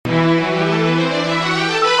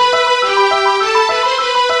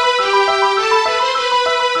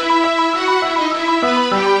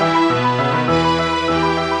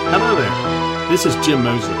This is Jim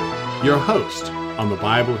Mosley, your host on the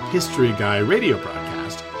Bible History Guy radio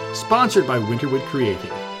broadcast, sponsored by Winterwood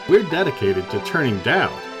Creative. We're dedicated to turning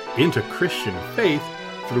doubt into Christian faith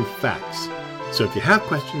through facts. So if you have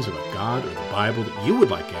questions about God or the Bible that you would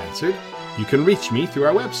like answered, you can reach me through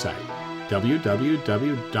our website,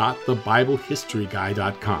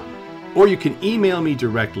 www.thebiblehistoryguy.com. Or you can email me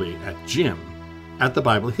directly at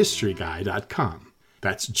jim@thebiblehistoryguy.com.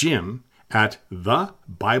 That's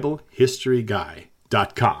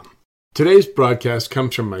jim@thebiblehistoryguy.com. Today's broadcast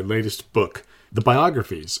comes from my latest book, The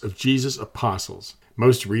Biographies of Jesus' Apostles.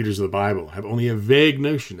 Most readers of the Bible have only a vague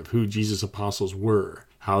notion of who Jesus' apostles were,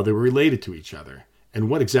 how they were related to each other, and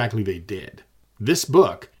what exactly they did. This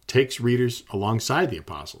book takes readers alongside the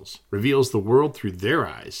apostles, reveals the world through their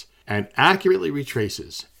eyes, and accurately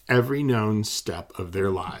retraces every known step of their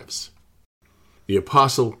lives. The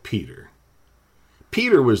Apostle Peter.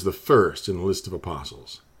 Peter was the first in the list of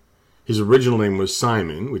apostles. His original name was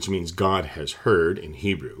Simon, which means God has heard in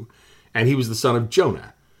Hebrew, and he was the son of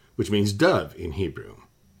Jonah, which means dove in Hebrew.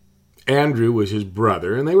 Andrew was his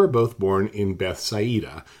brother, and they were both born in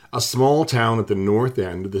Bethsaida, a small town at the north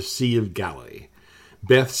end of the Sea of Galilee.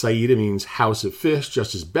 Bethsaida means house of fish,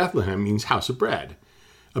 just as Bethlehem means house of bread.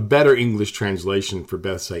 A better English translation for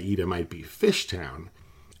Bethsaida might be fish town,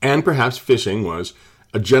 and perhaps fishing was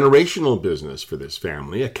a generational business for this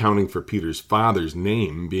family, accounting for Peter's father's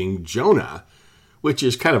name being Jonah, which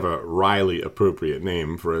is kind of a wryly appropriate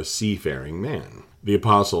name for a seafaring man. The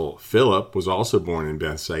apostle Philip was also born in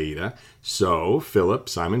Bethsaida, so Philip,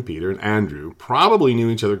 Simon Peter, and Andrew probably knew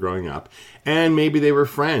each other growing up, and maybe they were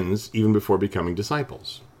friends even before becoming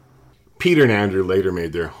disciples. Peter and Andrew later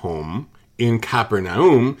made their home in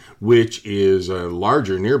Capernaum, which is a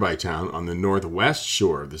larger nearby town on the northwest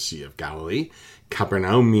shore of the Sea of Galilee.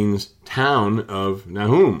 Capernaum means town of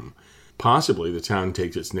Nahum. Possibly the town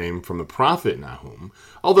takes its name from the prophet Nahum,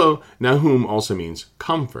 although Nahum also means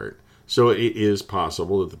comfort, so it is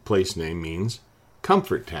possible that the place name means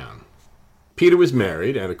comfort town. Peter was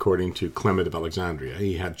married, and according to Clement of Alexandria,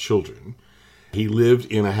 he had children. He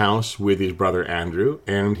lived in a house with his brother Andrew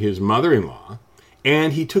and his mother-in-law,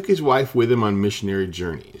 and he took his wife with him on missionary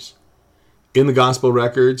journeys. In the gospel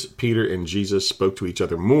records, Peter and Jesus spoke to each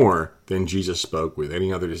other more than Jesus spoke with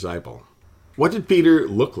any other disciple. What did Peter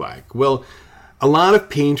look like? Well, a lot of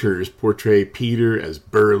painters portray Peter as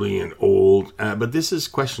burly and old, but this is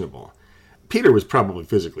questionable. Peter was probably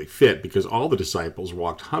physically fit because all the disciples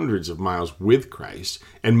walked hundreds of miles with Christ,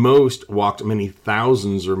 and most walked many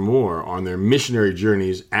thousands or more on their missionary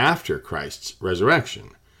journeys after Christ's resurrection.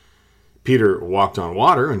 Peter walked on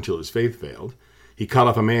water until his faith failed. He cut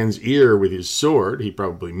off a man's ear with his sword. He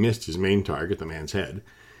probably missed his main target, the man's head.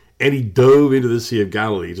 And he dove into the Sea of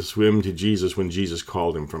Galilee to swim to Jesus when Jesus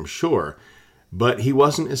called him from shore. But he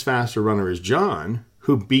wasn't as fast a runner as John,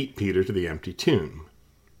 who beat Peter to the empty tomb.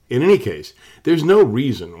 In any case, there's no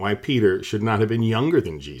reason why Peter should not have been younger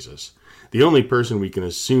than Jesus. The only person we can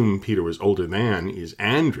assume Peter was older than is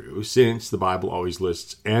Andrew, since the Bible always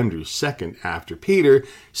lists Andrew second after Peter,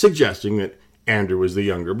 suggesting that Andrew was the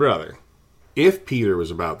younger brother. If Peter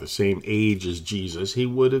was about the same age as Jesus, he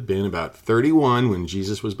would have been about 31 when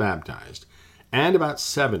Jesus was baptized, and about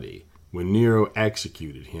 70 when Nero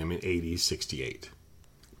executed him in AD 68.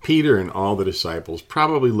 Peter and all the disciples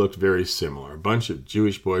probably looked very similar, a bunch of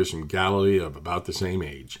Jewish boys from Galilee of about the same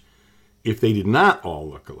age. If they did not all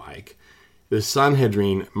look alike, the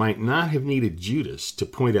Sanhedrin might not have needed Judas to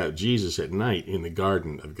point out Jesus at night in the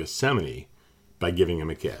Garden of Gethsemane by giving him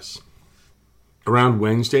a kiss. Around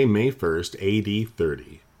Wednesday, May 1st, AD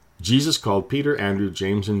 30, Jesus called Peter, Andrew,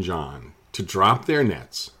 James, and John to drop their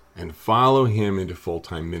nets and follow him into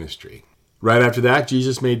full-time ministry. Right after that,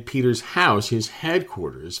 Jesus made Peter's house his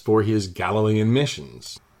headquarters for his Galilean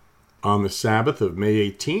missions. On the Sabbath of May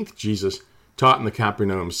 18th, Jesus taught in the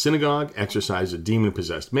Capernaum synagogue, exorcised a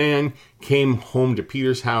demon-possessed man, came home to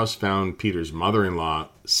Peter's house, found Peter's mother-in-law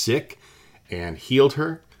sick, and healed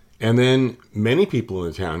her. And then many people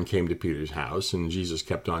in the town came to Peter's house, and Jesus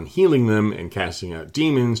kept on healing them and casting out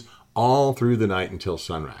demons all through the night until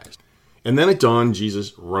sunrise. And then at dawn,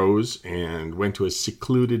 Jesus rose and went to a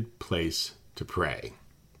secluded place to pray.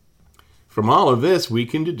 From all of this, we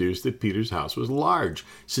can deduce that Peter's house was large,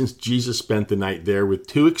 since Jesus spent the night there with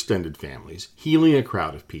two extended families, healing a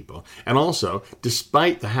crowd of people. And also,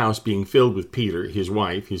 despite the house being filled with Peter, his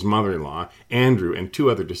wife, his mother-in-law, Andrew, and two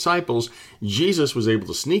other disciples, Jesus was able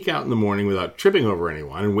to sneak out in the morning without tripping over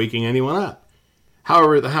anyone and waking anyone up.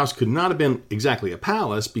 However, the house could not have been exactly a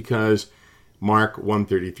palace because Mark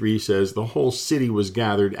 1:33 says the whole city was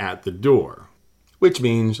gathered at the door, which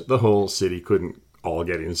means the whole city couldn't all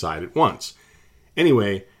get inside at once.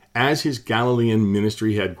 Anyway, As his Galilean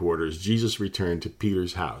ministry headquarters, Jesus returned to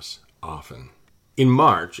Peter's house often. In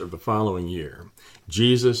March of the following year,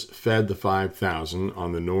 Jesus fed the 5,000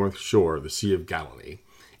 on the north shore of the Sea of Galilee,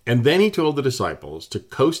 and then he told the disciples to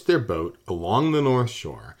coast their boat along the north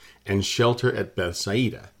shore and shelter at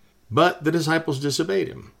Bethsaida. But the disciples disobeyed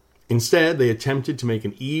him. Instead, they attempted to make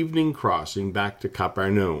an evening crossing back to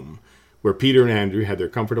Capernaum, where Peter and Andrew had their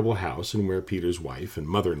comfortable house and where Peter's wife and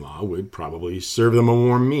mother-in-law would probably serve them a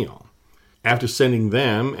warm meal. After sending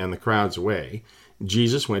them and the crowds away,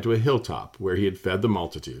 Jesus went to a hilltop where he had fed the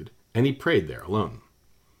multitude, and he prayed there alone.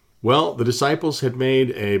 Well, the disciples had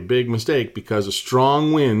made a big mistake because a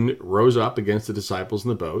strong wind rose up against the disciples in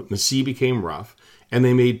the boat, and the sea became rough, and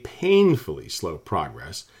they made painfully slow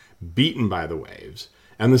progress, beaten by the waves,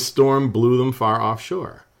 and the storm blew them far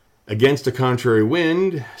offshore. Against a contrary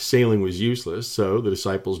wind, sailing was useless, so the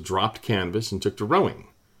disciples dropped canvas and took to rowing.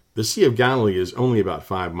 The Sea of Galilee is only about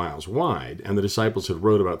 5 miles wide, and the disciples had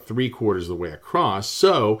rowed about 3/4 of the way across,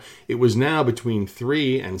 so it was now between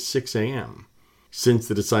 3 and 6 a.m. Since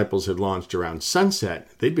the disciples had launched around sunset,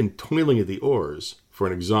 they'd been toiling at the oars for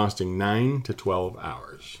an exhausting 9 to 12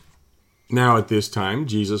 hours. Now at this time,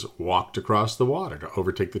 Jesus walked across the water to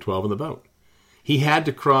overtake the 12 in the boat. He had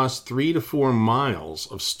to cross 3 to 4 miles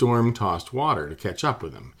of storm-tossed water to catch up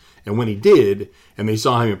with him. And when he did, and they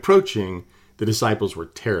saw him approaching, the disciples were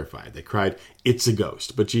terrified. They cried, "It's a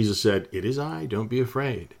ghost." But Jesus said, "It is I, don't be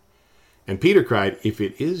afraid." And Peter cried, "If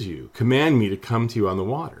it is you, command me to come to you on the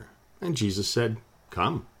water." And Jesus said,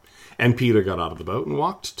 "Come." And Peter got out of the boat and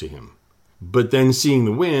walked to him. But then seeing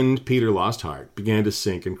the wind, Peter lost heart, began to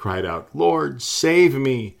sink, and cried out, "Lord, save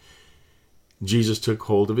me." Jesus took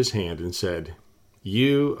hold of his hand and said,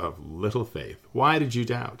 "You of little faith, why did you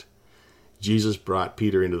doubt?" Jesus brought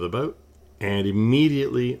Peter into the boat, and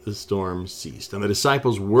immediately the storm ceased. And the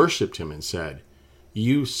disciples worshipped him and said,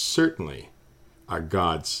 "You certainly are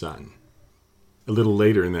God's Son." A little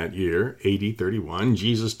later in that year, AD 31,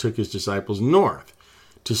 Jesus took his disciples north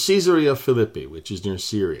to Caesarea Philippi, which is near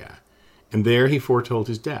Syria, and there he foretold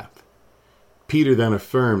his death. Peter then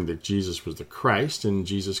affirmed that Jesus was the Christ, and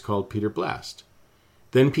Jesus called Peter blessed.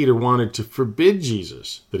 Then Peter wanted to forbid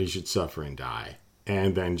Jesus that he should suffer and die,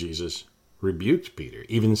 and then Jesus rebuked Peter,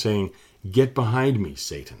 even saying, "Get behind me,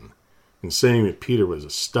 Satan," and saying that Peter was a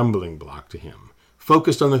stumbling block to him,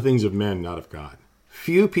 focused on the things of men, not of God.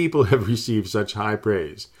 Few people have received such high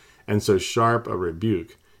praise and so sharp a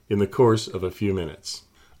rebuke in the course of a few minutes.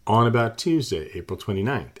 On about Tuesday, April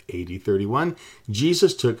 29th, AD 31,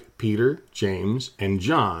 Jesus took Peter, James, and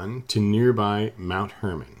John to nearby Mount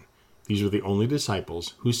Hermon. These were the only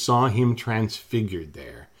disciples who saw him transfigured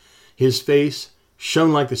there. His face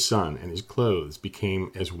shone like the sun, and his clothes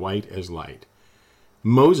became as white as light.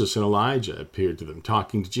 Moses and Elijah appeared to them,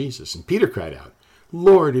 talking to Jesus, and Peter cried out,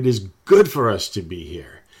 "Lord, it is good for us to be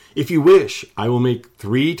here. If you wish, I will make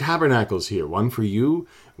 3 tabernacles here, one for you,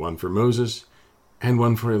 one for Moses, and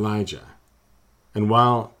one for Elijah." And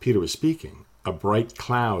while Peter was speaking, a bright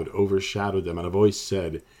cloud overshadowed them, and a voice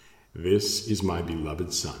said, "This is my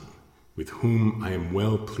beloved Son, with whom I am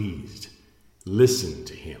well pleased. Listen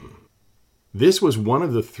to him." This was one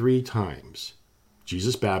of the 3 times,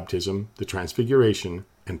 Jesus' baptism, the Transfiguration,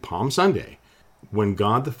 and Palm Sunday, when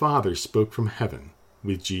God the Father spoke from heaven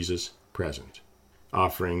with Jesus present,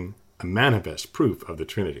 offering a manifest proof of the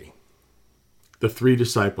Trinity. The 3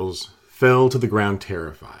 disciples fell to the ground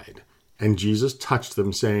terrified, and Jesus touched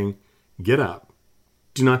them, saying, "Get up,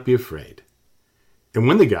 do not be afraid." And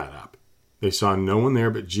when they got up, they saw no one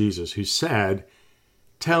there but Jesus, who said,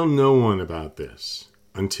 "Tell no one about this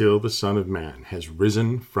until the Son of Man has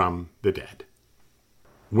risen from the dead."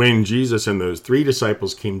 When Jesus and those 3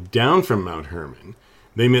 disciples came down from Mount Hermon,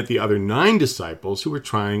 they met the other 9 disciples who were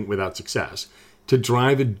trying, without success, to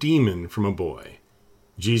drive a demon from a boy.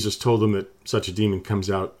 Jesus told them that such a demon comes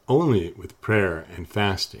out only with prayer and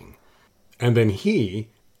fasting. And then he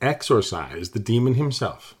exorcised the demon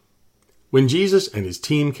himself. When Jesus and his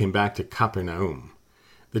team came back to Capernaum,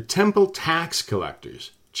 the temple tax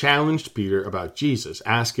collectors challenged Peter about Jesus,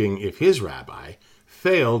 asking if his rabbi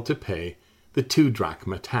failed to pay the 2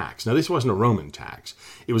 drachma tax. Now, this wasn't a Roman tax.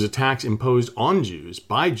 It was a tax imposed on Jews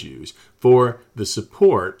by Jews for the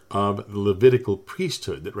support of the Levitical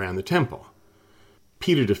priesthood that ran the temple.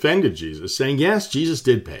 Peter defended Jesus, saying, yes, Jesus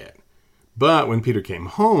did pay it. But when Peter came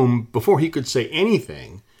home, before he could say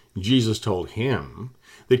anything, Jesus told him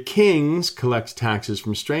that kings collect taxes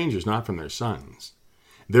from strangers, not from their sons.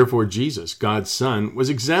 Therefore, Jesus, God's Son, was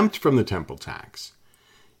exempt from the temple tax.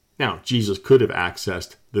 Now, Jesus could have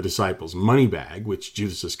accessed the disciples' money bag, which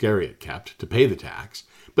Judas Iscariot kept, to pay the tax.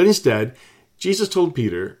 But instead, Jesus told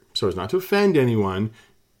Peter, so as not to offend anyone,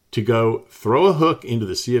 to go throw a hook into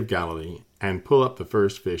the Sea of Galilee and pull up the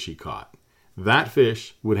first fish he caught. That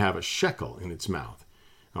fish would have a shekel in its mouth.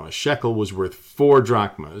 Now, a shekel was worth 4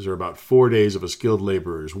 drachmas, or about 4 days of a skilled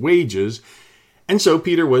laborer's wages, and so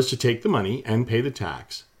Peter was to take the money and pay the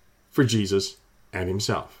tax for Jesus and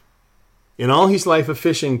himself. In all his life of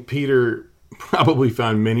fishing, Peter probably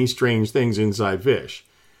found many strange things inside fish,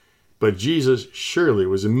 but Jesus surely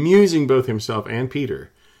was amusing both himself and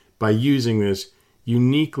Peter by using this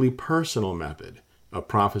uniquely personal method of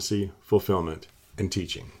prophecy, fulfillment, and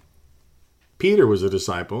teaching. Peter was a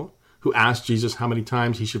disciple who asked Jesus how many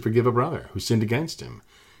times he should forgive a brother who sinned against him.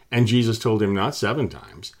 And Jesus told him not 7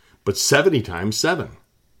 times, but 70 times 7.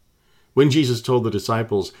 When Jesus told the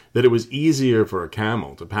disciples that it was easier for a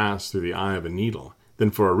camel to pass through the eye of a needle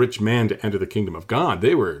than for a rich man to enter the kingdom of God,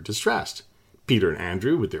 they were distressed. Peter and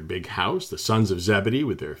Andrew with their big house, the sons of Zebedee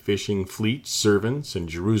with their fishing fleet, servants, and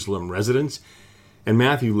Jerusalem residents, and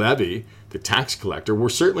Matthew Levy, the tax collector, were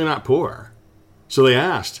certainly not poor. So they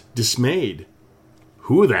asked, dismayed,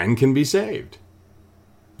 "Who then can be saved?"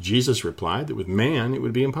 Jesus replied that with man it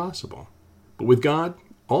would be impossible, but with God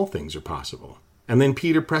all things are possible. And then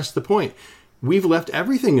Peter pressed the point, "We've left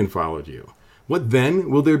everything and followed you. What then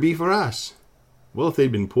will there be for us?" Well, if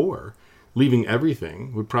they'd been poor, leaving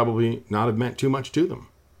everything would probably not have meant too much to them.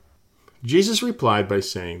 Jesus replied by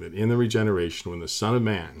saying that in the regeneration, when the Son of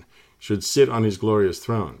Man should sit on his glorious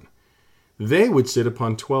throne, they would sit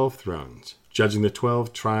upon 12 thrones, judging the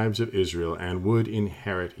 12 tribes of Israel, and would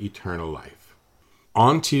inherit eternal life.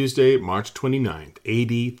 On Tuesday, March 29th,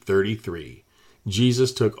 AD 33,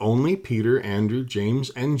 Jesus took only Peter, Andrew, James,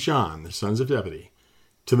 and John, the sons of Zebedee,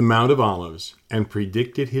 to the Mount of Olives and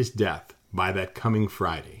predicted his death by that coming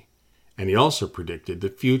Friday. And he also predicted the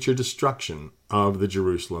future destruction of the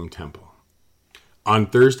Jerusalem temple. On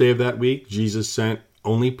Thursday of that week, Jesus sent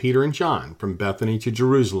only Peter and John from Bethany to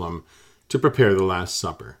Jerusalem to prepare the Last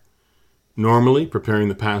Supper. Normally, preparing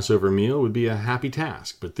the Passover meal would be a happy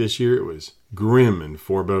task, but this year it was grim and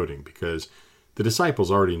foreboding because the disciples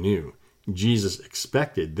already knew Jesus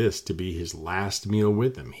expected this to be his last meal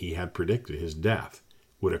with them. He had predicted his death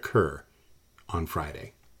would occur on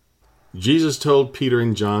Friday. Jesus told Peter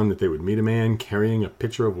and John that they would meet a man carrying a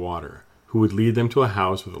pitcher of water who would lead them to a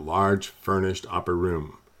house with a large furnished upper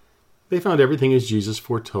room. They found everything as Jesus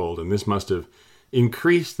foretold, and this must have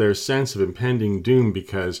increased their sense of impending doom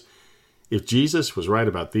because if Jesus was right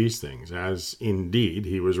about these things, as indeed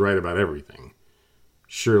he was right about everything,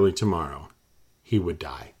 surely tomorrow he would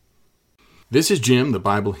die. This is Jim, the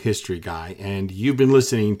Bible history guy, and you've been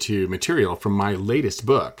listening to material from my latest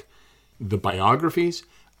book, The Biographies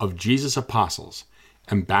of Jesus' Apostles,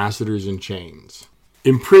 Ambassadors in Chains.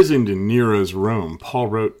 Imprisoned in Nero's Rome, Paul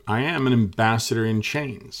wrote, "I am an ambassador in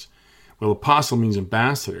chains." Well, apostle means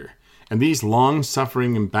ambassador. And these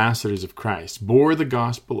long-suffering ambassadors of Christ bore the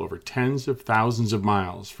gospel over tens of thousands of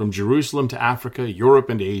miles, from Jerusalem to Africa, Europe,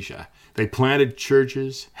 and Asia. They planted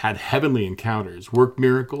churches, had heavenly encounters, worked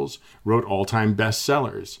miracles, wrote all-time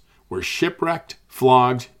bestsellers, were shipwrecked,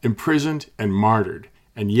 flogged, imprisoned, and martyred.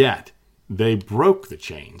 And yet, they broke the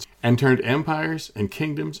chains and turned empires and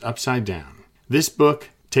kingdoms upside down. This book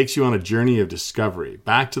takes you on a journey of discovery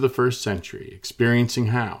back to the 1st century, experiencing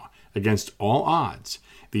how, against all odds,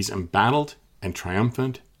 these embattled and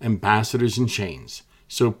triumphant ambassadors in chains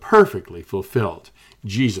so perfectly fulfilled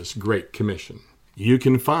Jesus' Great Commission. You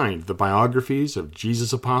can find the biographies of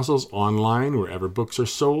Jesus' apostles online wherever books are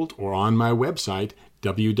sold or on my website,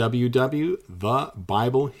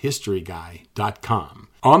 www.thebiblehistoryguy.com.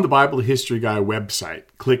 On the Bible History Guy website,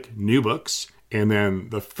 click New Books, and then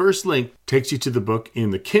the first link takes you to the book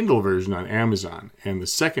in the Kindle version on Amazon, and the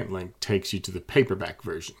second link takes you to the paperback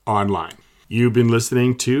version online. You've been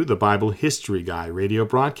listening to the Bible History Guy radio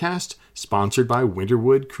broadcast, sponsored by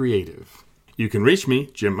Winterwood Creative. You can reach me,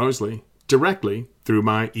 Jim Mosley, directly through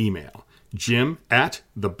my email,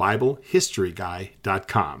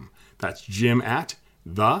 jim@thebiblehistoryguy.com. That's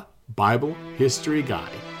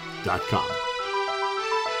jim@thebiblehistoryguy.com.